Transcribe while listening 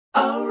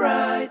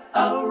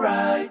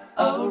alright,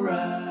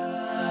 alright.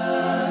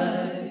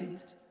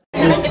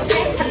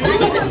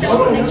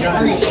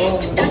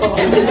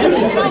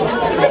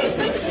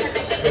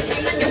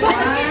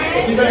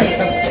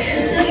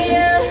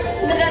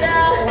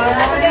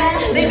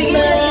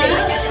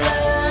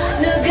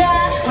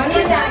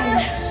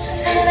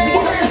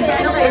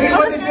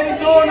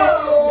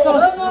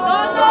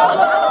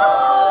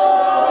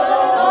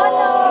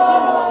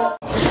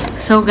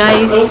 So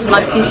guys,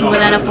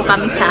 magsisimula na po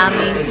kami sa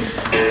aming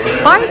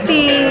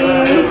party!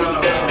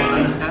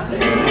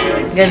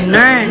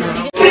 Ganun!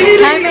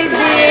 Hi my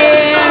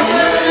dear!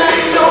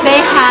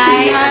 Say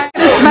hi!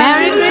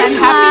 Merry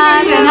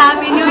Christmas and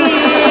Happy New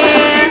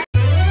Year!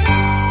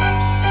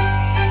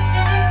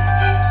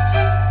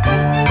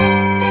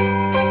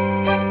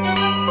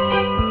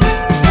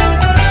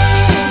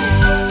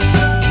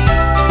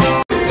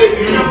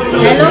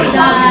 Hello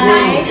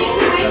guys!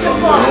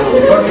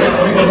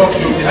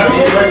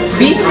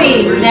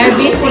 Busy. They're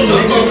busy.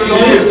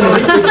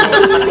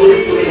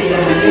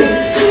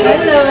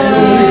 Hello.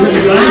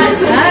 Hi.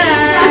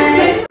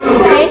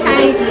 Say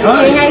hi.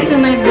 Say hi to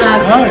my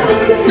vlog. Hi.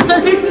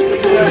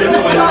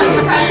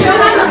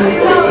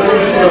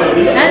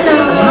 Hello.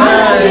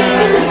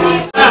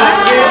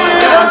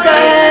 Hello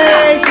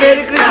guys!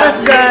 Merry Christmas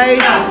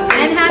guys!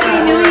 And Happy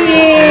New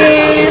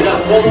Year.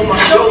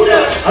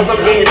 As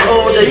I'm getting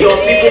older, your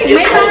people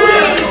get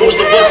older. Most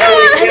of us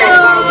only care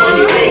about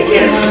money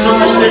making. So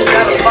much less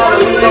got us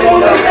following the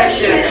wrong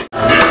direction.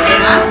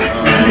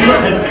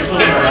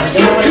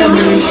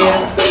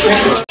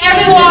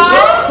 Everyone!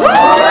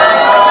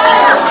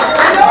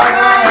 Hello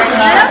guys!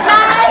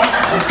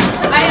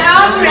 I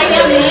am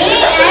Rayami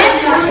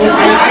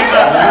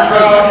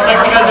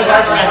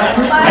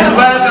And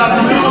welcome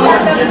to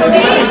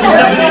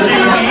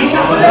WJB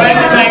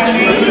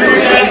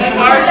 2019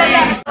 party.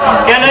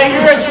 Can I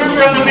hear a cheer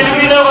from the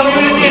Filipino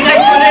community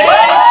next to me?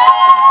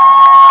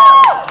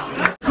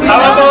 How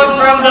about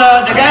from the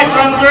guys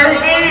from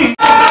Turkey?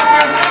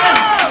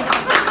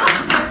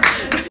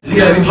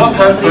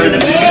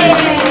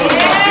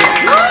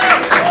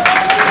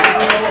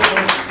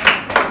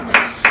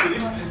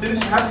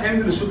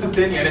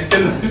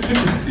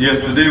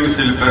 Yes, today we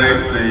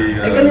celebrate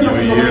the New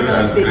Year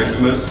and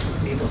Christmas,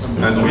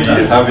 and we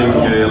are having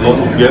a lot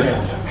of gifts.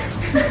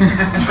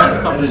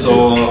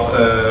 So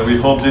we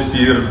hope this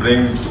year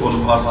bring all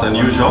of us a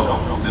new job.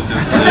 This is.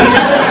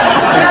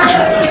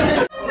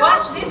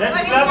 Watch this.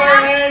 Let's clap our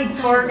hands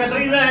for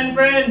Katrina and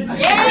friends.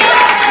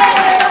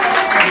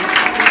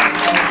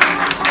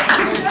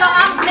 So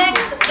up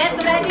next,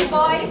 get ready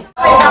boys.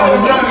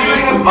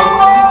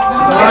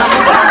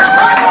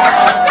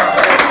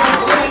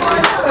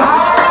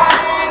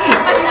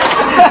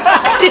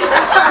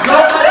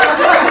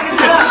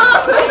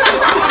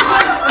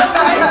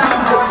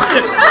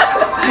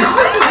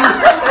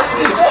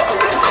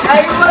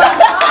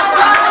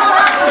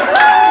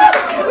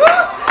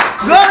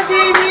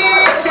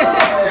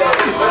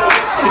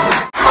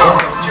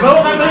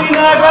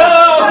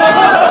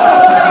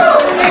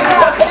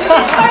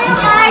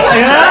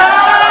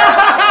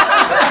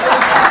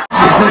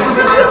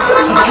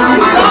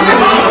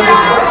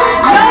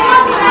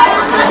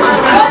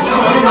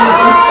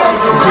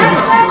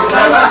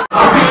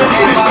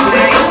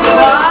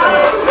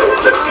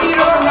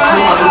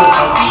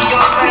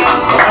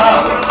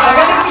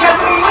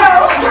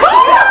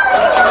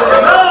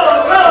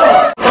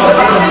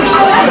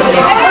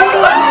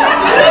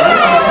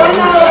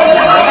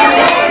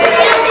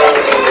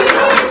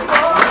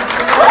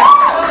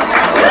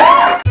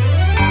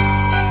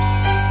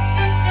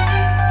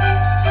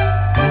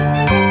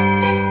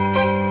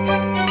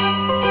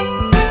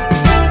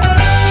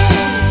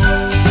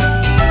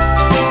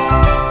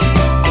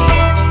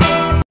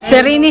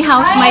 Serini,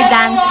 how's my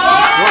dance?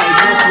 Wow,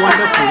 it was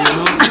wonderful, you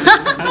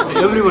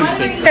know. Everyone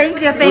said.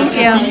 Thank you, thank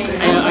you.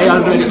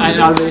 I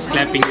always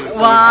clapping you.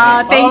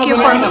 Wow, thank you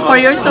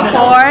for your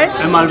support.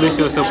 I'm always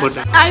your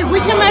supporter. I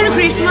wish you Merry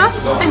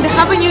Christmas and a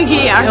Happy New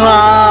Year.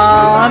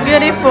 Wow,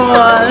 beautiful.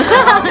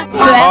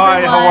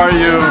 Hi, how are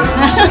you?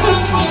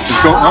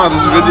 It's going. Oh,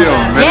 this is video.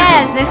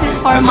 Yes, this is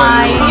for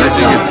my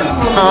YouTube.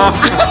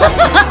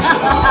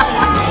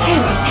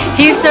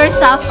 He's Sir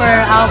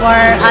Suffer, our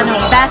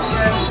best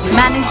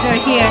manager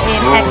here in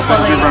Expo.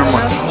 Thank you very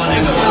much.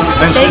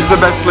 And she's the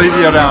best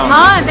lady around.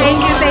 Oh,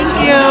 thank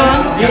you.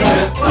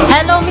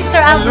 Hello, Mr.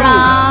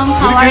 Abram.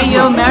 How are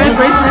you? Merry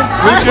Christmas.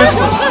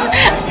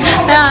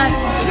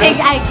 Say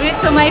I greet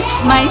to my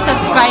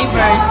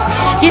subscribers.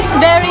 He's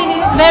very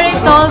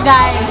tall,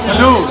 guys.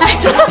 Hello.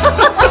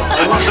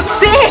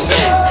 see.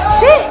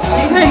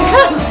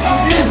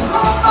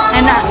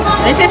 And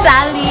this is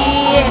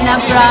Ali and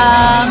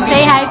Abram.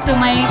 Say hi to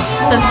my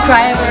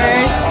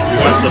subscribers.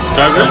 You want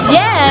subscribers?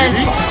 Yes.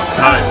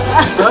 Hi.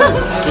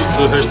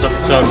 to her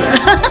subscribers.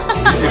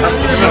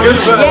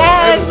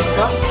 Yes.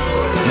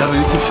 You have a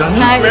YouTube channel?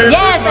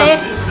 Yes.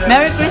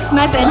 Merry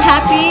Christmas and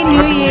Happy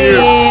New Year.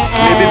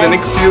 Maybe the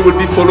next year will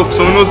be full of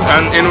sonos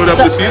and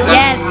NOWCs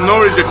yes. and no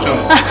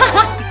rejections.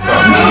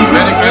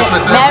 Merry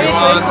Christmas. Merry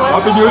Christmas.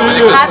 Happy New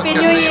Year. Happy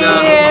New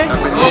Year.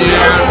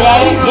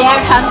 They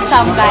are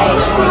handsome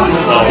guys.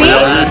 See?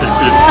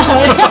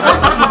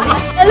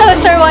 Hello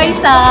Sir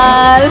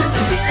Waisal.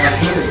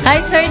 Hi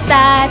Sir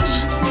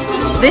Touch.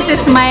 This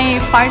is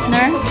my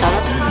partner.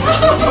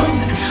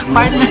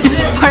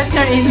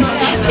 partner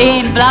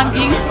in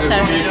vlogging.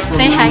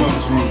 Say hi.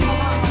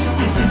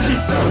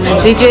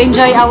 Did you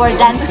enjoy our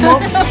dance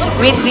move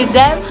with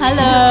them?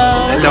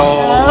 Hello. Hello.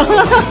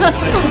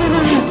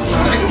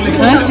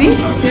 See?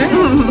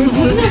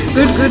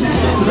 Good.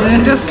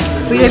 It was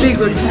really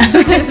good.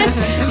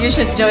 You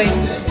should join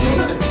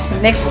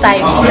next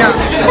time. Yeah.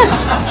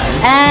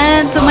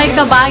 And to my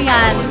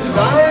kabayans.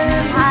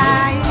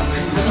 Hi.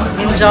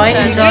 Enjoy.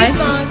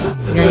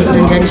 Guys,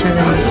 nandyan siya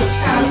guys.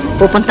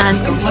 Pupuntahan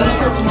ko.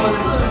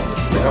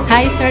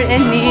 Hi Sir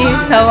and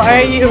Miss, how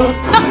are you?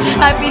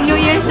 Happy New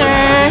Year, sir.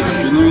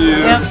 Happy New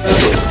Year. Yep.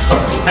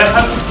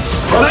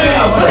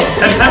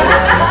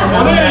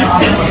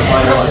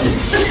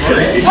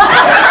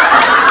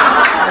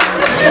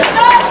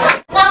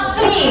 Top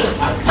 3.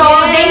 So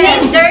they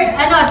need their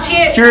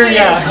cheer.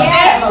 Yeah.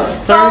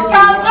 So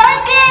from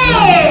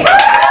Turkey.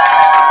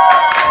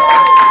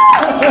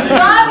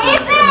 From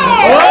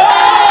Egypt.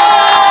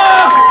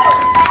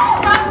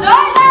 From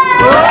Jordan.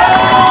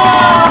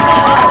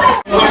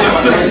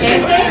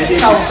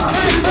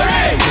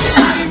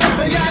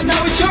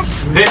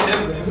 Hip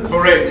hip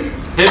hooray!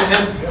 Hip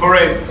hip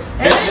hooray!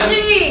 Hip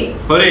hip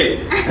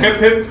hooray! Hip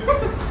hip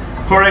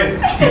hooray!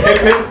 Hip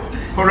hip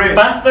hooray!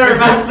 Master!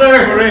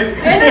 Hooray!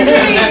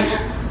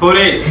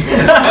 Hooray! Hooray!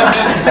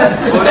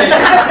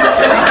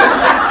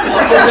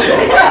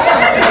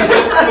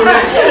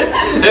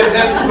 Hip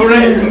hip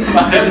hooray!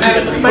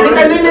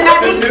 Palitan mo na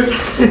natin.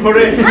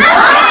 Hooray!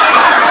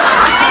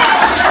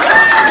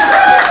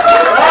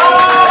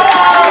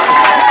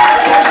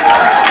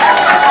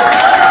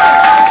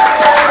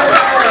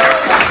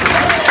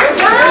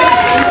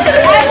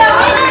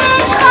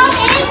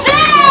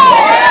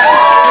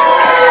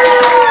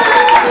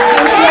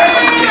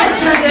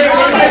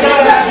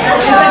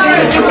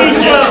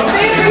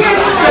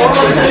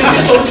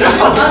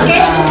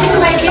 Okay, this is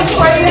my gift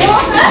for you.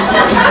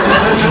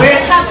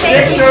 We're some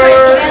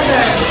picture.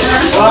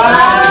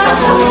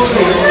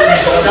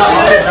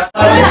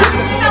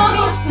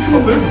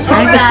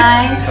 Hi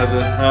guys.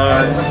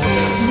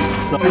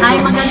 Hi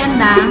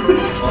magaganda.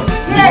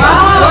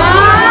 Wow!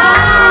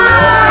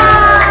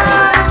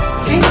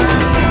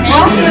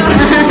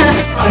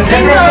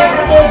 Thank you.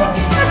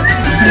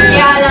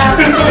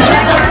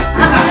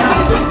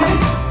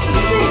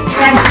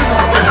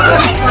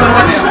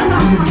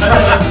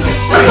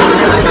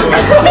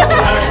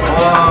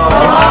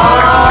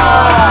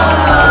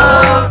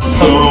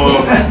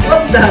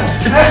 What's that?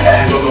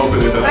 Don't open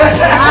it up.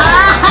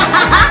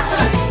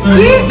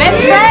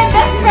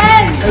 Best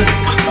friend.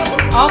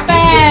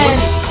 Open.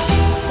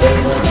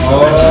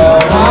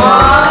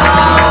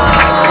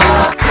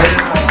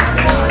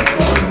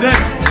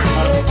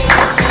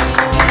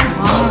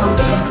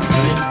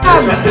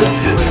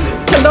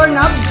 Sa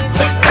doorknob.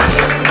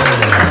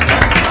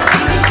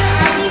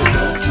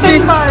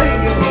 Paper.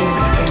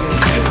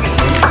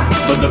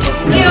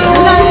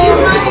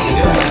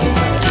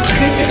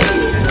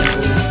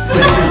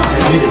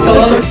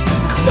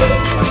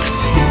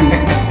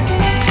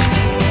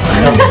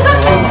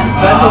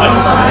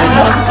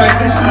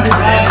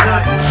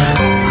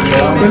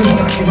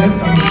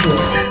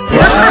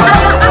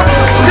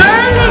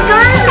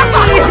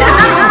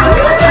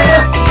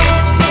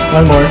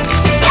 One more.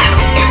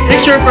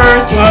 Picture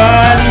first. 1,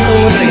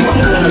 2, 3.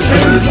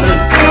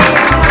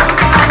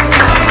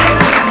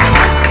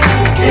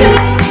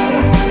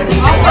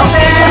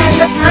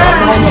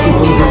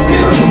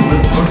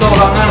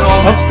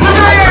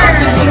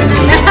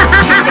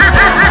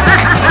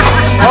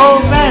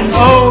 Open.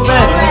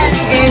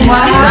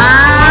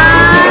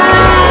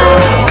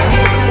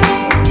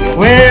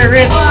 Wear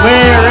it.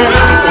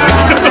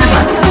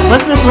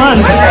 What's this one?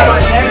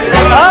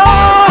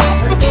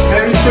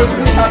 Merry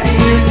Christmas, Happy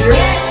New Year.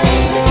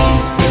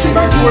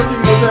 Nice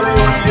working with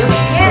everyone here.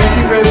 Thank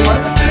you very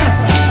much.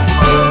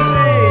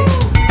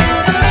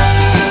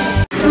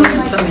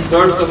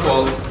 First of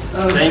all,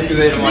 thank you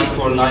very much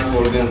for nice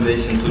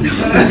organization today.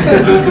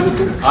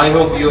 I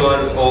hope you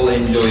are all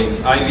enjoying.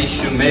 I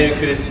wish you Merry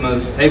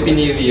Christmas, Happy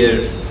New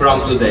Year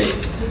from today.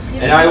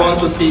 And I want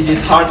to see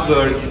this hard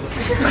work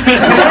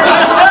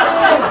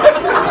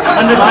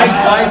and like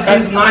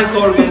this nice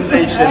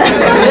organization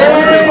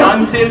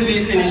until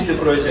we finish the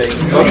project.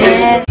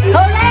 Okay?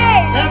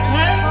 Hooray!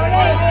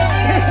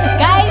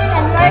 Guys,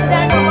 and we're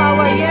done.